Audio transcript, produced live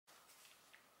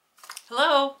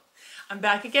Hello, I'm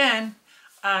back again.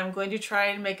 I'm going to try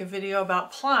and make a video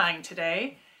about plying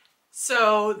today.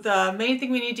 So the main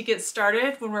thing we need to get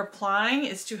started when we're plying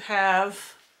is to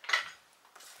have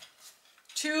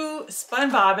two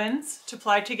spun bobbins to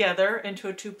ply together into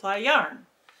a 2-ply yarn.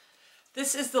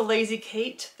 This is the Lazy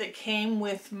Kate that came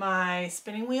with my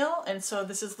spinning wheel, and so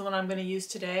this is the one I'm going to use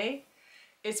today.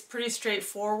 It's pretty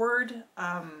straightforward.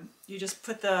 You just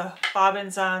put the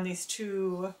bobbins on these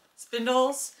two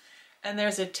spindles, and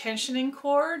there's a tensioning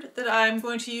cord that I'm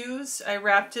going to use. I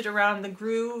wrapped it around the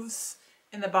grooves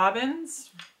in the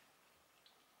bobbins.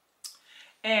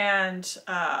 And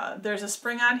there's a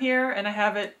spring on here, and I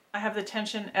have the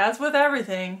tension, as with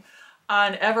everything,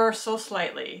 on ever so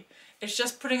slightly. It's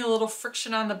just putting a little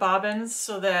friction on the bobbins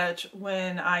so that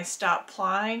when I stop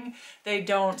plying, they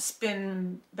don't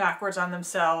spin backwards on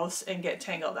themselves and get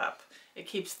tangled up. It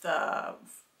keeps the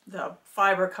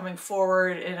fiber coming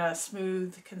forward in a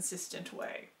smooth, consistent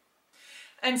way.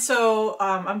 And so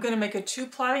I'm going to make a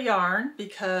 2-ply yarn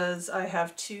because I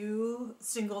have 2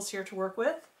 singles here to work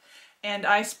with. And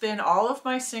I spin all of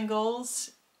my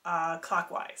singles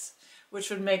clockwise, which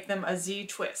would make them a Z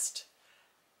twist.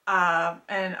 And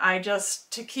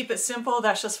to keep it simple,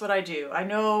 that's just what I do. I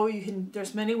know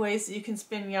there's many ways that you can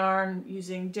spin yarn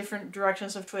using different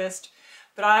directions of twist,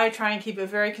 but I try and keep it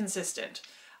very consistent.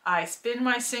 I spin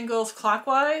my singles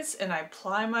clockwise and I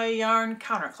ply my yarn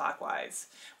counterclockwise,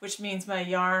 which means my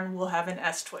yarn will have an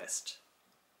S twist.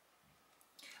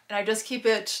 And I just keep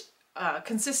it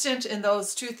consistent in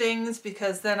those 2 things,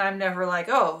 because then I'm never like,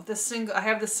 oh, I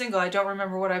have this single, I don't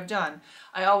remember what I've done.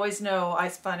 I always know I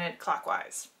spun it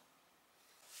clockwise.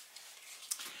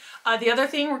 The other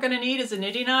thing we're going to need is a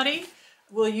Niddy Noddy.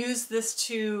 We'll use this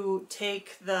to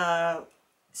take the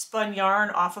spun yarn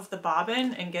off of the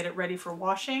bobbin and get it ready for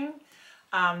washing.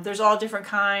 There's all different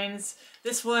kinds.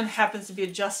 This one happens to be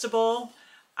adjustable.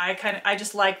 I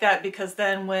just like that because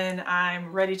then when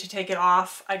I'm ready to take it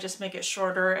off, I just make it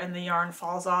shorter and the yarn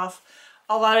falls off.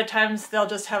 A lot of times they'll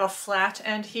just have a flat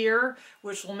end here,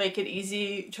 which will make it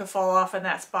easy to fall off in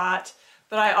that spot.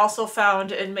 But I also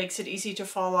found it makes it easy to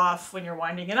fall off when you're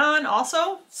winding it on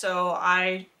also. So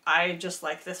I just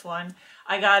like this one.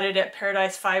 I got it at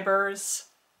Paradise Fibers.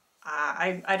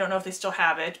 I don't know if they still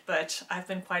have it, but I've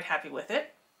been quite happy with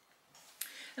it.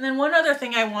 And then one other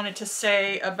thing I wanted to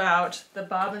say about the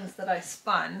bobbins that I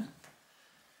spun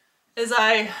is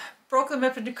I broke them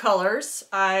up into colors.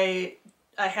 I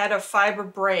had a fiber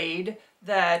braid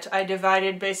that I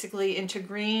divided basically into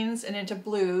greens and into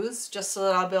blues, just so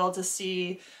that I'll be able to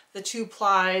see the 2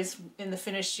 plies in the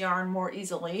finished yarn more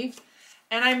easily.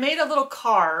 And I made a little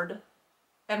card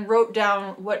and wrote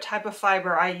down what type of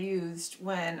fiber I used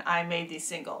when I made these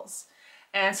singles.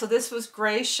 And so this was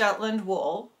gray Shetland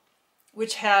wool,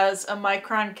 which has a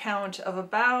micron count of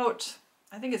about,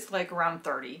 I think it's like around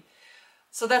 30.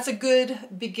 So that's a good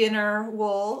beginner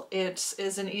wool. It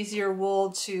is an easier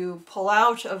wool to pull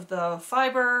out of the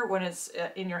fiber when it's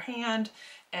in your hand,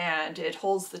 and it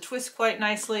holds the twist quite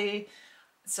nicely.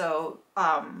 So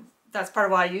that's part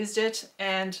of why I used it.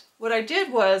 And what I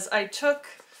did was I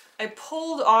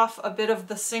pulled off a bit of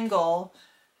the single.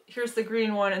 Here's the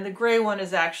green one, and the gray one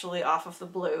is actually off of the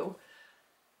blue.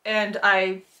 And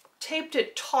I taped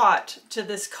it taut to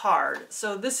this card.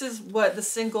 So this is what the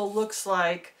single looks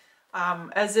like,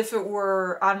 as if it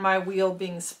were on my wheel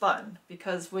being spun,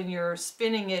 because when you're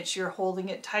spinning it, you're holding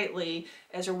it tightly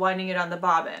as you're winding it on the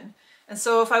bobbin. And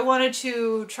so if I wanted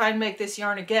to try and make this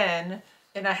yarn again,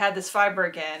 and I had this fiber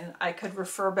again, I could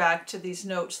refer back to these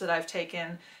notes that I've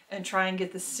taken and try and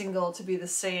get the single to be the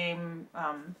same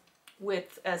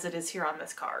width as it is here on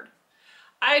this card.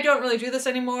 I don't really do this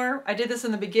anymore. I did this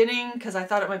in the beginning because I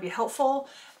thought it might be helpful,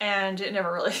 and it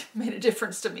never really made a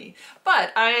difference to me.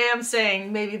 But I am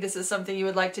saying maybe this is something you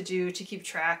would like to do to keep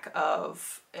track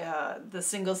of the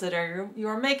singles that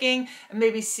you're making, and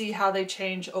maybe see how they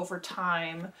change over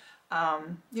time,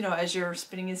 you know, as your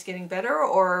spinning is getting better,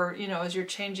 or, you know, as you're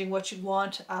changing what you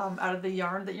want out of the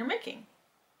yarn that you're making.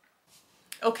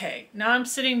 Okay, now I'm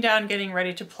sitting down getting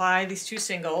ready to ply these 2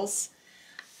 singles.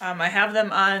 I have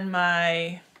them on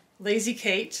my Lazy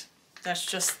Kate. That's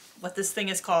just what this thing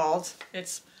is called.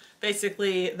 It's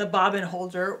basically the bobbin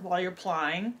holder while you're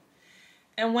plying.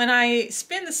 And when I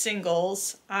spin the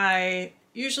singles, I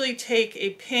usually take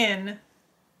a pin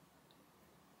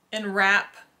and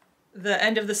wrap the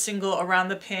end of the single around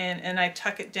the pin, and I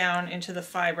tuck it down into the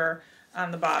fiber on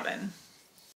the bobbin.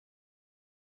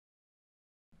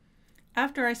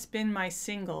 After I spin my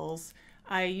singles,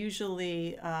 I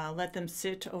usually let them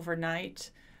sit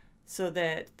overnight so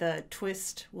that the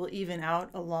twist will even out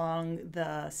along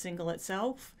the single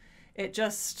itself. It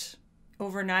just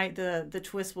overnight, the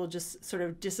twist will just sort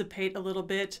of dissipate a little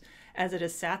bit as it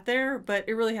has sat there, but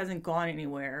it really hasn't gone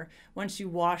anywhere. Once you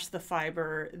wash the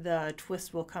fiber, the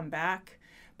twist will come back,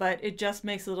 but it just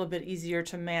makes it a little bit easier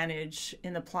to manage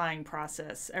in the plying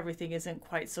process. Everything isn't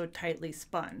quite so tightly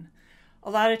spun. A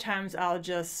lot of times I'll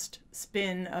just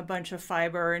spin a bunch of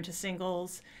fiber into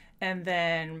singles and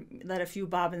then let a few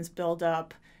bobbins build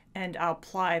up, and I'll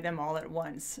ply them all at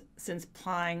once, since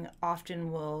plying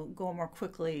often will go more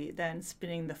quickly than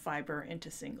spinning the fiber into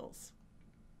singles.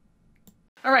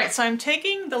 All right, so I'm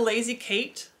taking the Lazy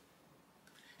Kate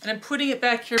and I'm putting it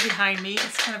back here behind me.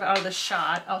 It's kind of out of the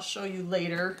shot. I'll show you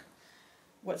later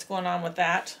what's going on with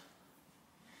that.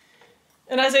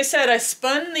 And as I said, I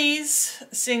spun these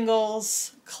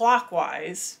singles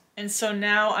clockwise, and so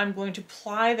now I'm going to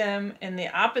ply them in the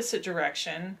opposite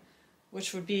direction,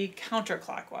 which would be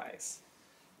counterclockwise.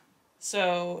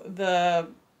 So the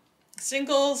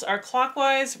singles are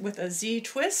clockwise with a Z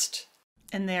twist,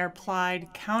 and they are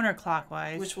plied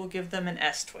counterclockwise, which will give them an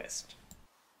S twist.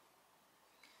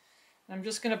 I'm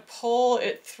just going to pull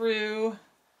it through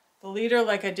the leader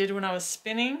like I did when I was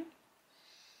spinning,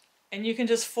 and you can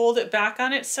just fold it back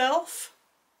on itself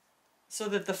so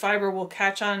that the fiber will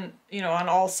catch on, on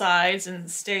all sides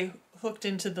and stay hooked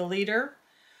into the leader.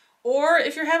 Or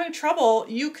if you're having trouble,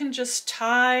 you can just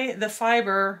tie the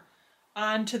fiber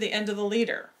onto the end of the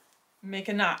leader, make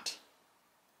a knot.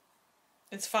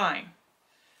 It's fine.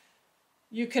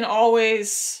 You can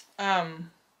always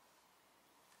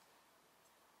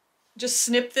just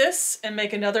snip this and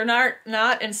make another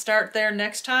knot and start there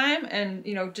next time, and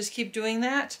just keep doing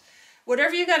that.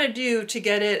 Whatever you got to do to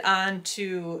get it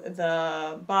onto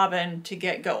the bobbin to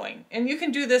get going. And you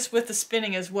can do this with the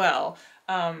spinning as well.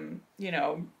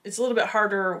 It's a little bit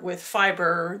harder with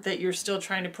fiber that you're still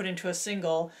trying to put into a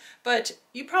single, but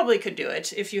you probably could do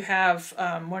it if you have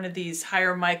one of these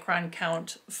higher micron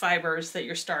count fibers that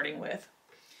you're starting with.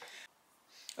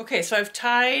 Okay, so I've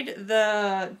tied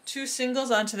the two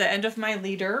singles onto the end of my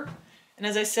leader, and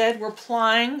as I said, we're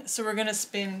plying, so we're going to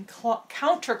spin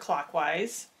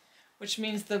counterclockwise, which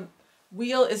means the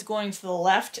wheel is going to the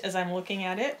left as I'm looking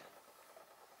at it.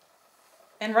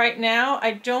 And right now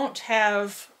I don't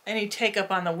have any take up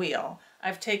on the wheel.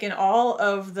 I've taken all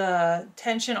of the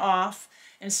tension off,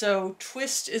 and so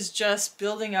twist is just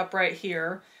building up right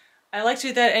here. I like to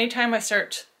do that anytime I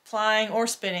start plying or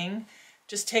spinning.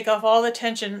 Just take off all the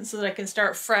tension so that I can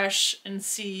start fresh and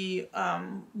see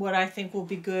what I think will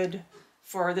be good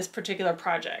for this particular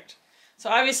project. So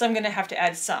obviously I'm going to have to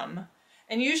add some.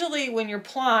 And usually when you're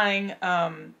plying,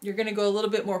 you're going to go a little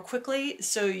bit more quickly,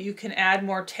 so you can add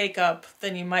more take up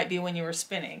than you might be when you were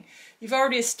spinning. You've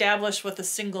already established what the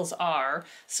singles are,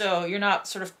 so you're not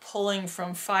sort of pulling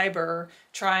from fiber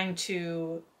trying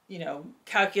to,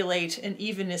 calculate an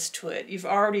evenness to it. You've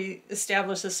already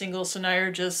established the singles, so now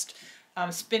you're just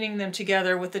spinning them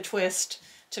together with the twist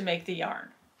to make the yarn.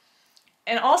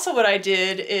 And also what I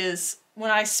did is, when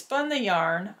I spun the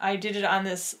yarn, I did it on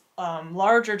this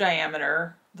larger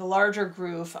diameter, the larger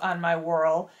groove on my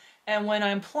whorl, and when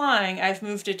I'm plying, I've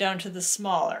moved it down to the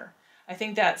smaller. I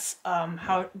think that's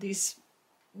how these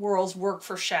whorls work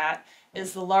for chat,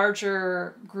 is the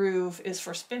larger groove is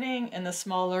for spinning and the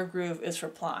smaller groove is for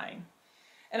plying.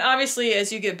 And obviously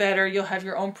as you get better, you'll have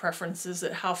your own preferences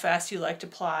at how fast you like to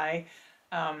ply.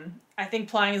 I think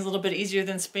plying is a little bit easier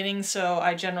than spinning, so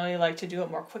I generally like to do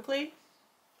it more quickly.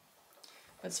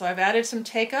 But so I've added some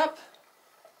take up.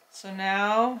 So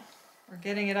now we're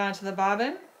getting it onto the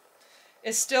bobbin.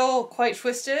 It's still quite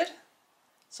twisted,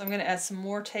 so I'm going to add some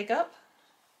more take up,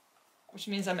 which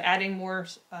means I'm adding more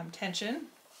tension.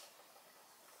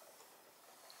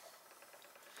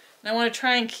 And I want to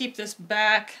try and keep this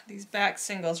back. These back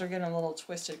singles are getting a little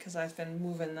twisted because I've been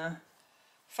moving the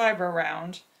fiber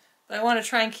around. But I want to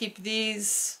try and keep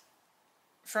these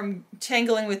from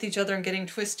tangling with each other and getting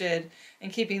twisted,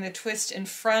 and keeping the twist in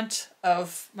front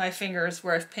of my fingers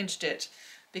where I've pinched it,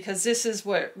 because this is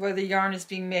where the yarn is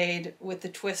being made with the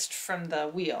twist from the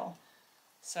wheel.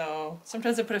 So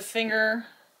sometimes I put a finger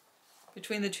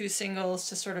between the two singles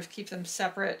to sort of keep them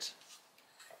separate.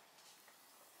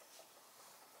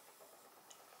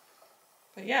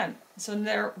 But yeah, so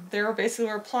they're basically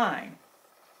we're plying.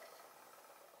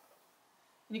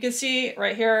 You can see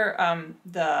right here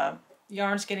the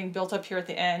yarn's getting built up here at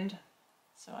the end,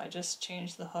 so I just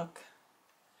changed the hook.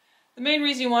 The main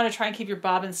reason you want to try and keep your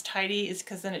bobbins tidy is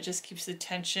because then it just keeps the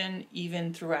tension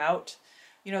even throughout.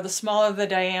 The smaller the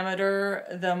diameter,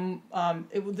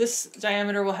 this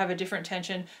diameter will have a different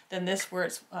tension than this where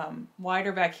it's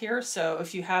wider back here. So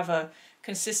if you have a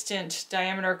consistent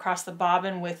diameter across the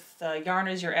bobbin with the yarn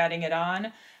as you're adding it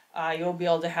on, you'll be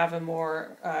able to have a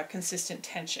more consistent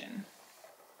tension.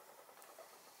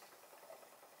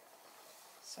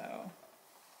 So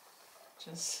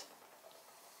just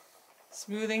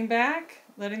smoothing back,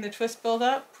 letting the twist build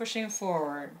up, pushing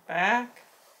forward, back,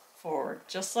 forward,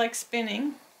 just like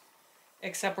spinning,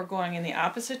 except we're going in the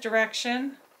opposite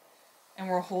direction and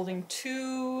we're holding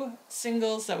 2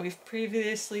 singles that we've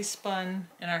previously spun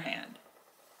in our hand.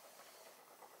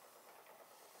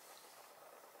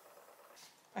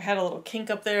 I had a little kink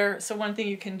up there, so one thing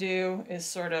you can do is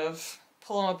sort of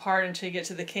pull them apart until you get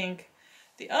to the kink.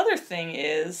 The other thing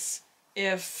is,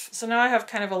 so now I have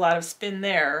kind of a lot of spin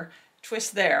there,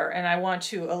 twist there, and I want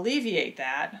to alleviate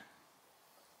that.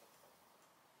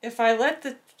 If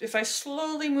I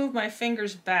slowly move my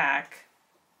fingers back,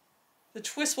 the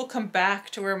twist will come back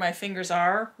to where my fingers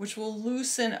are, which will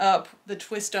loosen up the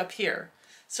twist up here.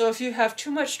 So if you have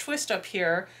too much twist up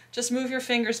here, just move your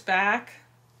fingers back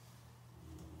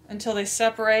until they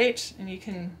separate, and you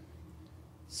can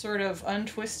sort of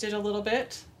untwist it a little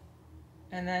bit,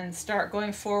 and then start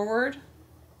going forward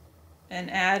and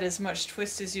add as much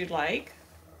twist as you'd like.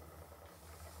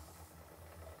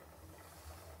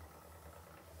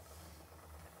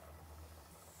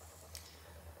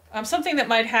 Something that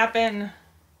might happen,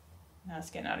 now it's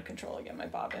getting out of control again, my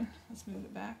bobbin. Let's move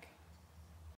it back.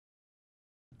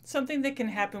 Something that can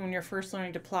happen when you're first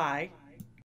learning to ply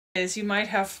is you might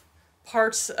have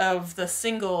parts of the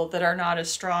single that are not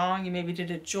as strong. You maybe did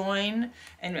a join,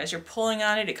 and as you're pulling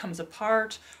on it, it comes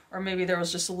apart, or maybe there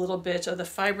was just a little bit of the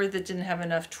fiber that didn't have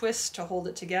enough twist to hold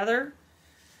it together.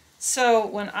 So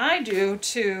when I do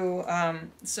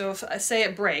so if I say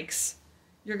it breaks,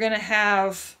 you're going to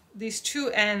have these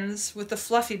 2 ends with the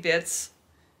fluffy bits,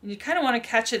 and you kind of want to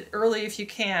catch it early if you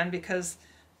can, because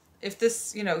if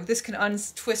this, this can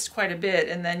untwist quite a bit,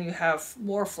 and then you have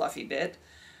more fluffy bit.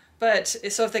 But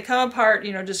so if they come apart,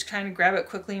 just kind of grab it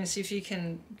quickly and see if you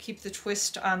can keep the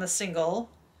twist on the single.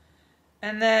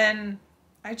 And then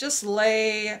I just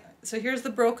lay, so here's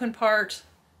the broken part,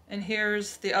 and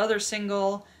here's the other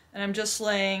single, and I'm just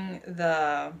laying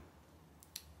the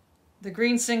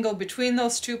green single between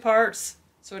those 2 parts.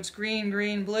 So it's green,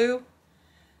 green, blue,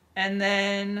 and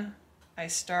then I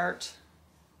start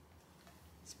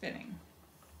spinning.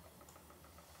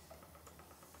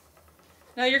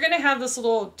 Now you're going to have this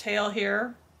little tail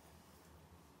here,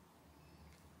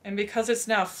 and because it's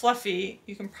now fluffy,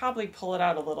 you can probably pull it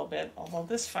out a little bit, although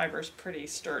this fiber is pretty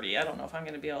sturdy. I don't know if I'm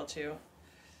going to be able to.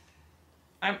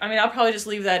 I mean, I'll probably just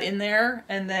leave that in there,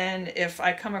 and then if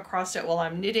I come across it while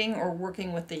I'm knitting or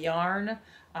working with the yarn,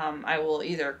 I will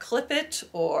either clip it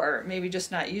or maybe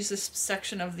just not use this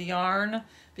section of the yarn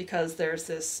because there's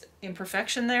this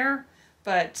imperfection there.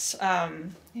 But,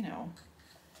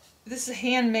 this is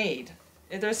handmade.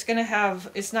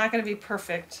 It's not going to be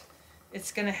perfect.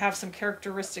 It's going to have some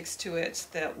characteristics to it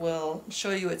that will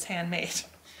show you it's handmade,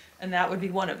 and that would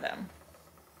be one of them.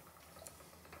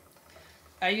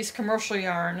 I use commercial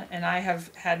yarn, and I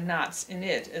have had knots in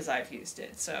it as I've used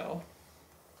it, so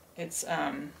it's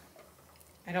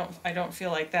I don't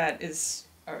feel like that is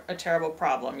a terrible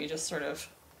problem. You just sort of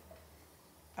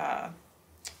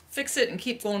fix it and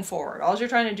keep going forward. All you're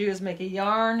trying to do is make a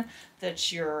yarn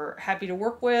that you're happy to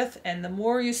work with, and the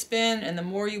more you spin and the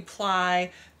more you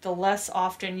ply, the less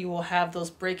often you will have those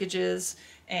breakages,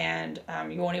 and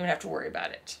you won't even have to worry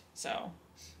about it. So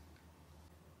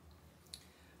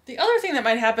the other thing that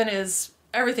might happen is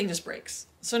everything just breaks.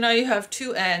 So now you have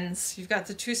 2 ends. You've got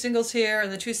the 2 singles here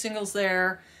and the 2 singles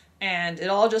there, and it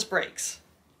all just breaks.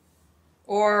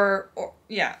 Or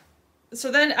yeah.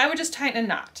 So then I would just tighten a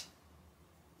knot.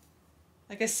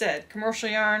 Like I said, commercial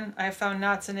yarn, I have found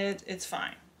knots in it, it's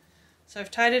fine. So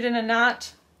I've tied it in a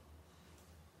knot.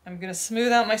 I'm going to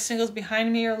smooth out my singles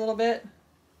behind me here a little bit.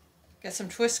 Get some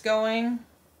twist going.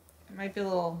 It might be a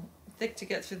little thick to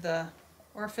get through the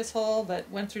orifice hole, but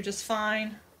went through just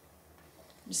fine.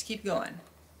 Just keep going.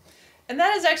 And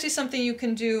that is actually something you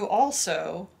can do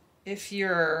also if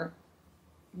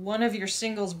one of your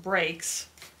singles breaks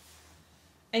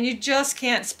and you just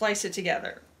can't splice it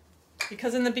together.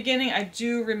 Because in the beginning, I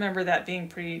do remember that being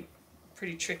pretty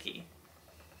tricky.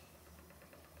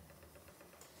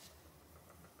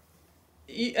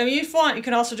 I mean, if you want, you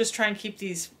can also just try and keep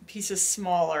these pieces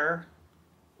smaller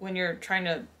when you're trying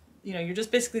to, you're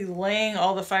just basically laying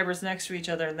all the fibers next to each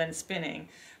other and then spinning.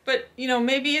 But,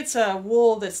 maybe it's a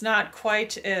wool that's not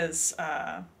quite as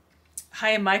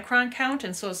high in micron count,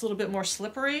 and so it's a little bit more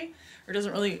slippery, or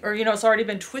doesn't really, or, it's already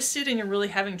been twisted and you're really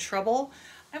having trouble.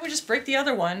 I would just break the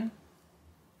other one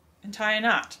and tie a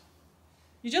knot.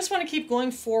 You just want to keep going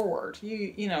forward.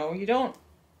 You don't,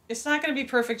 it's not going to be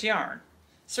perfect yarn.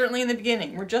 Certainly in the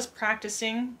beginning, we're just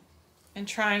practicing, and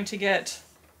trying to get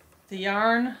the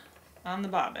yarn on the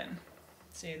bobbin.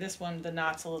 See, this one, the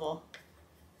knot's a little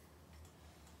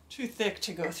too thick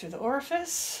to go through the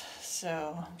orifice,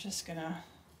 so I'm just gonna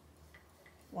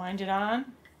wind it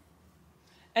on.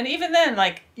 And even then,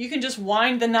 like, you can just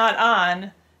wind the knot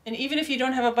on, and even if you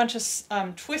don't have a bunch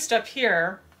of twist up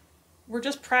here, we're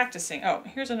just practicing. Oh,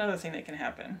 here's another thing that can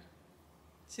happen.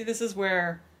 See, this is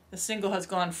where the single has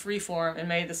gone freeform and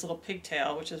made this little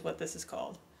pigtail, which is what this is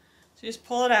called. So you just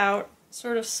pull it out,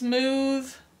 sort of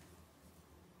smooth.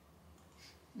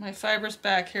 My fibers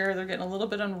back here, they're getting a little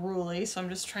bit unruly, so I'm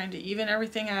just trying to even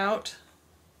everything out.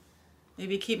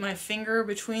 Maybe keep my finger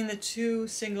between the two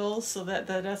singles so that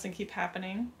that doesn't keep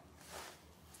happening.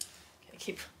 Okay,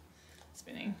 keep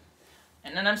spinning.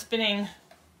 And then I'm spinning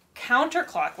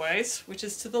counterclockwise, which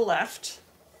is to the left.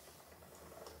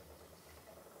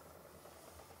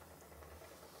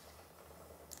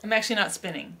 I'm actually not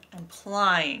spinning, I'm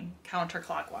plying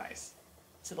counterclockwise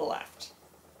to the left.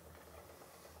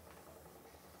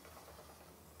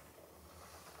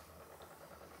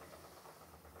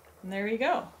 And there you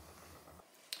go.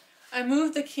 I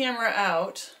moved the camera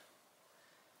out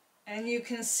and you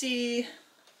can see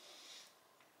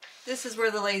this is where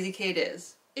the Lazy Kate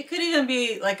is. It could even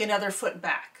be like another foot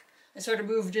back. I sort of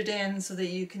moved it in so that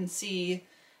you can see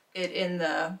it in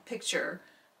the picture.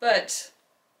 But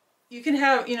you can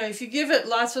have, you know, if you give it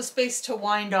lots of space to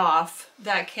wind off,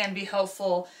 that can be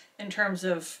helpful in terms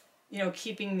of, you know,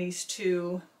 keeping these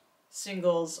two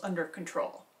singles under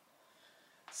control.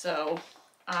 So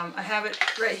I have it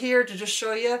right here to just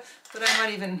show you, but I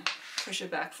might even push it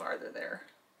back farther there.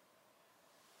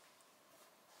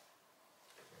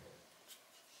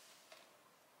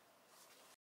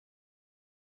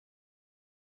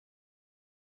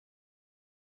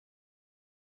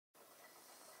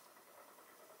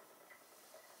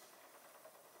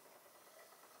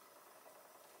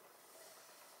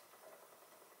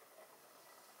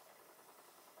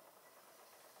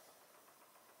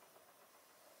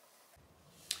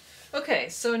 Okay,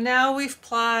 so now we've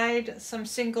plied some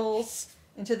singles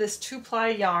into this 2-ply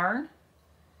yarn,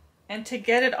 and to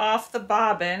get it off the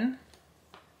bobbin,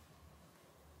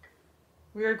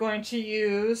 we are going to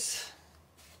use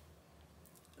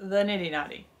the Niddy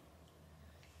Noddy.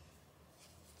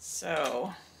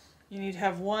 So you need to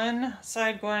have one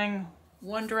side going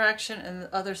one direction and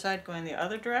the other side going the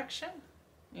other direction.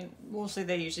 I mean, mostly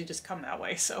they usually just come that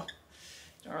way, so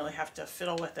you don't really have to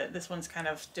fiddle with it. This one's kind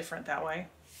of different that way.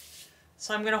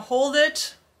 So I'm going to hold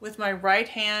it with my right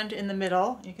hand in the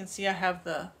middle. You can see I have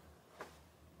the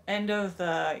end of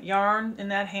the yarn in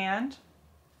that hand.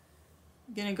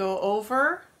 I'm going to go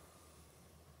over,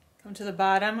 come to the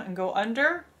bottom and go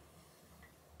under,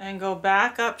 and go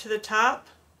back up to the top,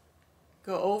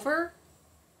 go over,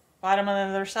 bottom on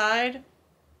the other side,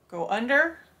 go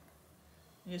under.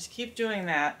 You just keep doing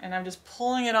that, and I'm just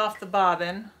pulling it off the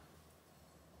bobbin.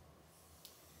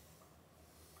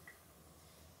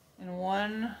 And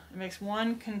it makes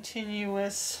one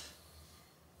continuous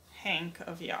hank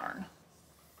of yarn.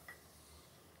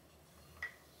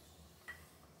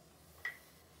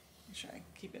 Make sure I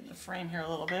keep it in the frame here a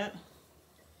little bit.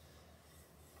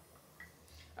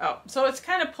 Oh, so it's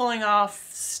kind of pulling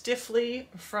off stiffly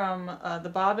from the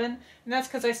bobbin, and that's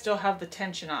because I still have the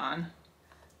tension on.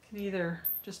 I can either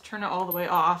just turn it all the way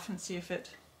off and see if it,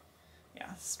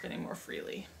 yeah, it's spinning more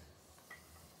freely.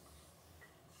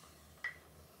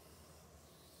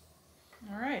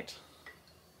 All right,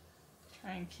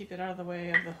 try and keep it out of the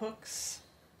way of the hooks.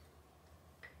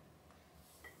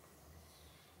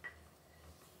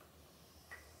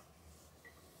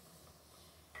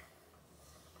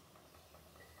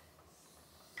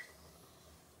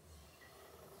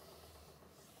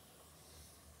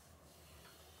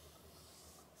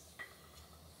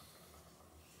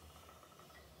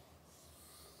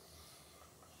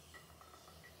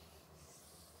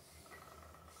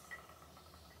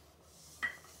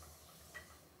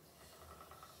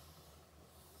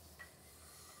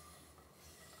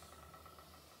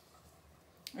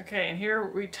 Okay, and here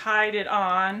we tied it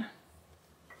on.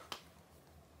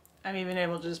 I'm even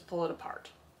able to just pull it apart.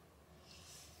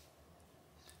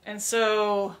 And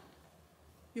so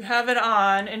you have it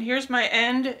on, and here's my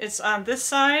end. It's on this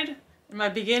side, and my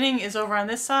beginning is over on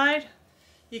this side.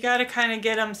 You got to kind of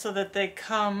get them so that they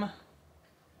come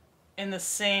in the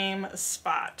same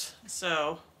spot.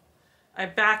 So I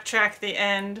backtrack the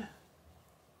end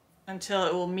until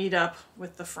it will meet up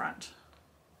with the front.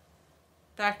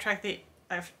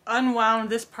 I've unwound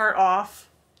this part off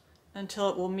until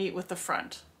it will meet with the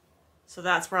front. So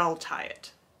that's where I'll tie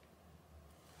it.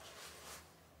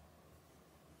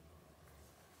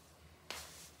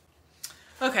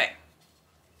 Okay,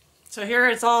 So here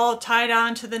it's all tied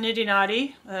on to the Niddy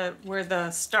Noddy, where the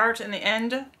start and the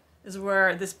end is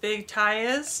where this big tie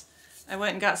is. I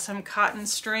went and got some cotton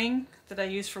string that I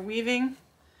use for weaving.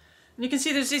 And you can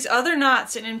see there's these other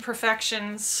knots and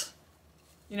imperfections,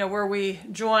 you know, where we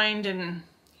joined, and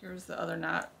here's the other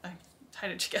knot. I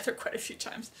tied it together quite a few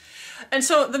times. And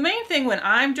so the main thing when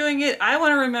I'm doing it, I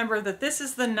want to remember that this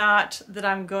is the knot that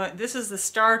I'm going, this is the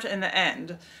start and the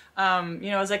end. You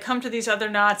know, as I come to these other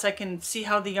knots, I can see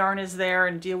how the yarn is there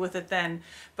and deal with it then.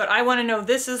 But I want to know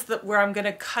this is where I'm going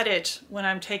to cut it when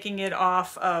I'm taking it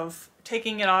off out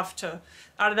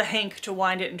of the hank to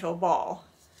wind it into a ball.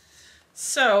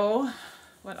 So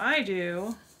what I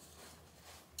do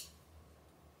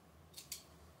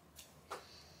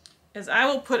is I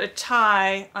will put a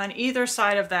tie on either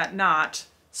side of that knot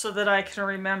so that I can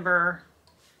remember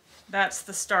that's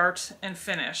the start and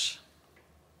finish.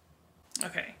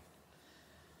 Okay.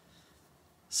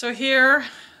 So here,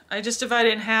 I just divide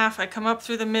it in half. I come up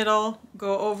through the middle,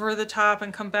 go over the top,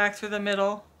 and come back through the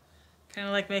middle. Kind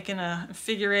of like making a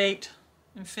figure 8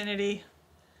 infinity.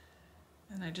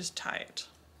 And I just tie it.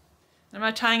 I'm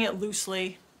not tying it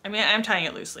loosely. I mean, I'm tying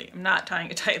it loosely. I'm not tying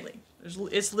it tightly.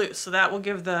 It's loose, so that will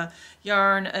give the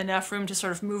yarn enough room to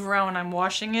sort of move around when I'm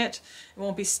washing it. It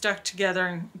won't be stuck together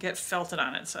and get felted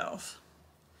on itself.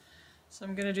 So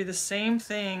I'm going to do the same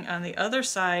thing on the other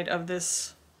side of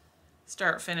this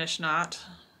start-finish knot.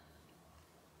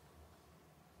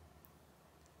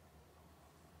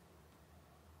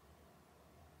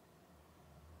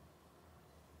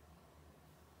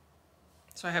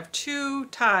 So I have 2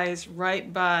 ties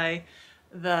right by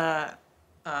the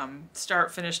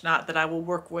start-finish knot that I will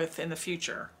work with in the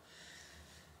future.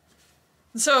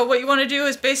 So what you want to do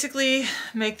is basically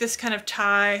make this kind of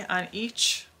tie on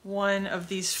each one of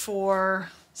these 4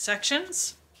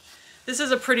 sections. This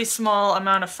is a pretty small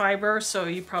amount of fiber, so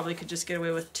you probably could just get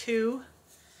away with 2,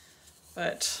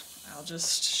 but I'll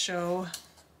just show.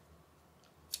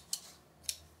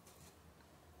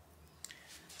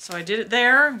 So I did it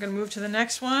there. I'm going to move to the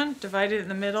next one, divide it in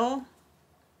the middle,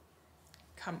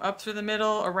 come up through the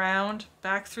middle, around,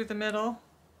 back through the middle,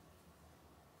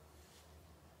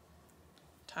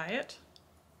 tie it.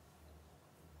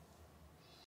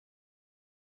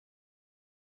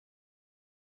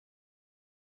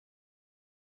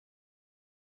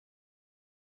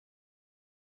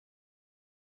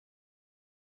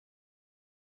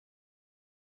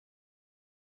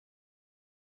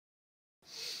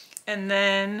 And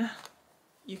then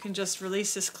you can just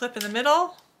release this clip in the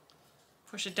middle,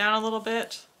 push it down a little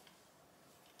bit,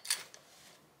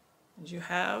 and you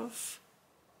have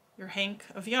your hank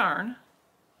of yarn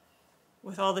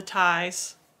with all the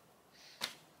ties.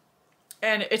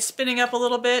 And it's spinning up a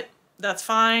little bit, that's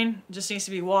fine, it just needs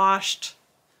to be washed.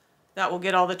 That will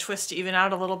get all the twists to even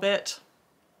out a little bit.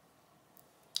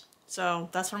 So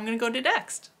that's what I'm going to go do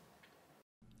next.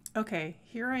 Okay,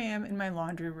 here I am in my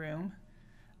laundry room.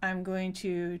 I'm going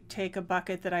to take a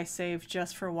bucket that I saved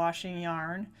just for washing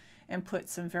yarn and put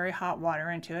some very hot water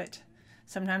into it.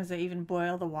 Sometimes I even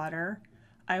boil the water.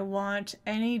 I want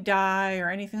any dye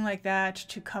or anything like that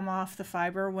to come off the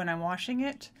fiber when I'm washing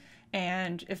it.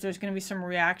 And if there's going to be some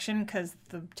reaction because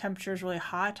the temperature is really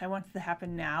hot, I want it to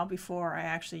happen now before I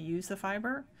actually use the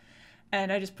fiber.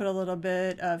 And I just put a little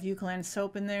bit of Eucalyptus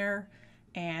soap in there,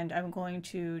 and I'm going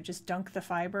to just dunk the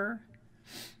fiber.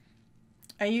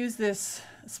 I use this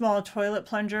small toilet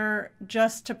plunger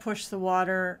just to push the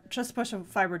water, just to push the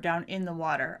fiber down in the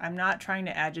water. I'm not trying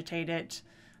to agitate it.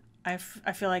 I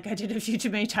feel like I did a few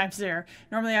too many times there.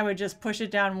 Normally I would just push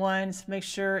it down once, make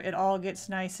sure it all gets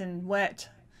nice and wet,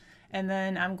 and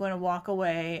then I'm going to walk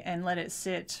away and let it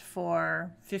sit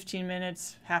for 15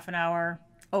 minutes, half an hour,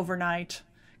 overnight,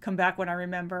 come back when I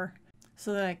remember,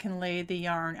 so that I can lay the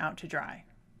yarn out to dry.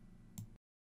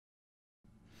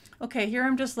 Okay, here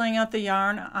I'm just laying out the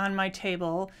yarn on my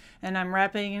table, and I'm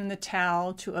wrapping in the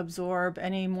towel to absorb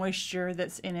any moisture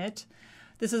that's in it.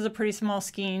 This is a pretty small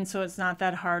skein, so it's not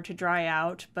that hard to dry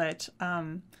out, but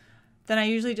then I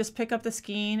usually just pick up the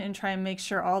skein and try and make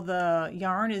sure all the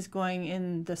yarn is going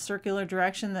in the circular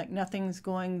direction, that nothing's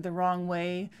going the wrong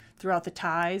way throughout the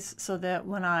ties, so that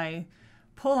when I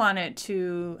pull on it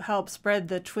to help spread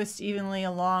the twist evenly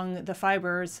along the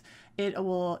fibers, it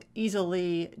will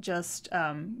easily just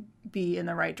be in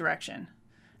the right direction.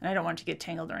 And I don't want it to get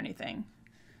tangled or anything.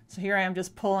 So here I am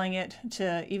just pulling it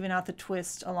to even out the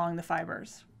twist along the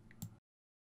fibers.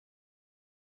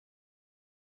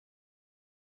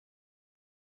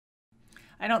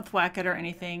 I don't thwack it or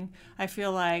anything. I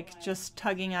feel like just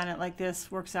tugging on it like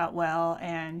this works out well,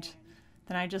 and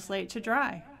then I just lay it to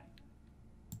dry.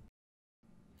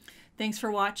 Thanks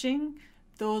for watching.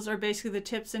 those are basically the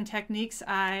tips and techniques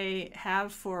I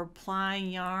have for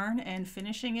plying yarn and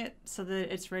finishing it so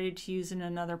that it's ready to use in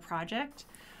another project.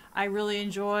 I really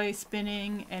enjoy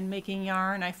spinning and making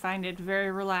yarn. I find it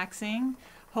very relaxing.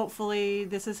 Hopefully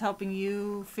this is helping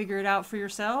you figure it out for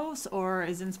yourselves or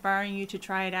is inspiring you to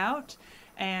try it out.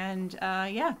 And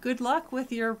yeah, good luck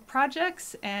with your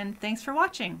projects and thanks for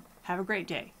watching. Have a great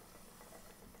day.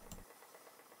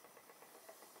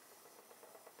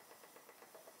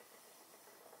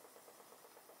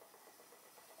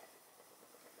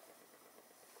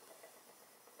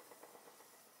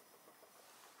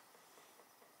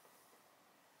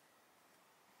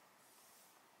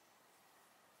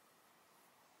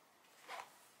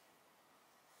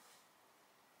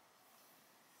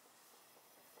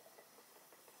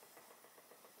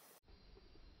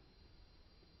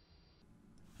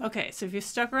 Okay, so if you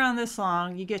stuck around this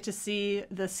long, you get to see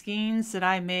the skeins that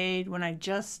I made when I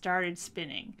just started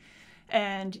spinning.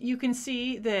 And you can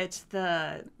see that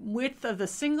the width of the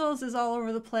singles is all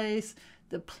over the place,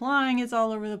 the plying is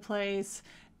all over the place,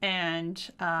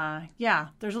 and yeah,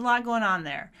 there's a lot going on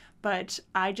there. But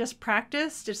I just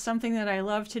practiced. It's something that I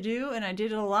love to do, and I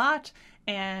did it a lot.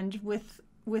 And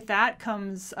with that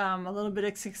comes a little bit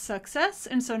of success,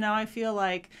 and so now I feel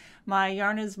like my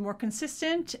yarn is more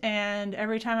consistent, and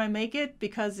every time I make it,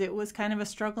 because it was kind of a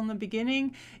struggle in the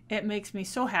beginning, it makes me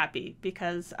so happy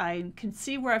because I can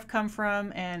see where I've come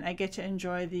from and I get to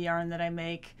enjoy the yarn that I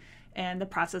make and the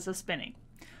process of spinning.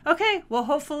 Okay, well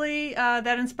hopefully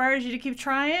that inspires you to keep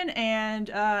trying, and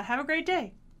have a great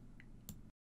day.